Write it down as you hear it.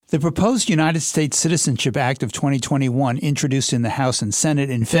The proposed United States Citizenship Act of 2021, introduced in the House and Senate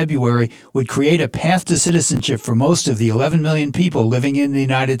in February, would create a path to citizenship for most of the 11 million people living in the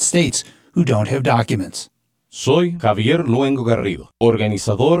United States who don't have documents. Soy Javier Luengo Garrido,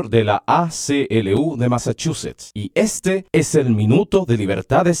 organizador de la ACLU de Massachusetts, y este es el Minuto de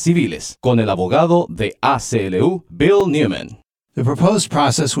Libertades Civiles con el abogado de ACLU, Bill Newman. The proposed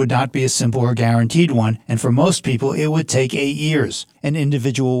process would not be a simple or guaranteed one, and for most people it would take 8 years. An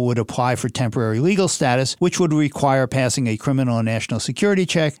individual would apply for temporary legal status, which would require passing a criminal and national security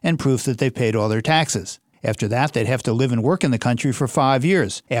check and proof that they've paid all their taxes. After that, they'd have to live and work in the country for 5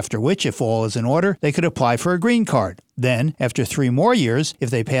 years, after which, if all is in order, they could apply for a green card. Then, after 3 more years, if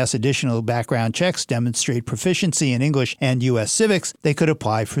they pass additional background checks, demonstrate proficiency in English and U.S. civics, they could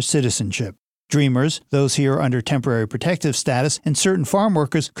apply for citizenship. Dreamers, those here under temporary protective status, and certain farm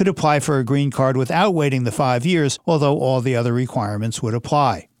workers could apply for a green card without waiting the 5 years, although all the other requirements would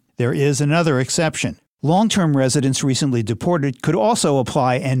apply. There is another exception. Long-term residents recently deported could also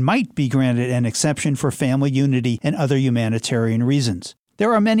apply and might be granted an exception for family unity and other humanitarian reasons.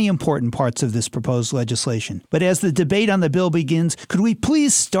 There are many important parts of this proposed legislation, but as the debate on the bill begins, could we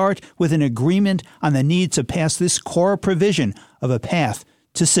please start with an agreement on the need to pass this core provision of a path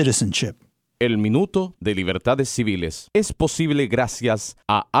to citizenship? El Minuto de Libertades Civiles es posible gracias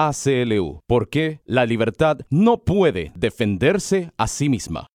a ACLU, porque la libertad no puede defenderse a sí misma.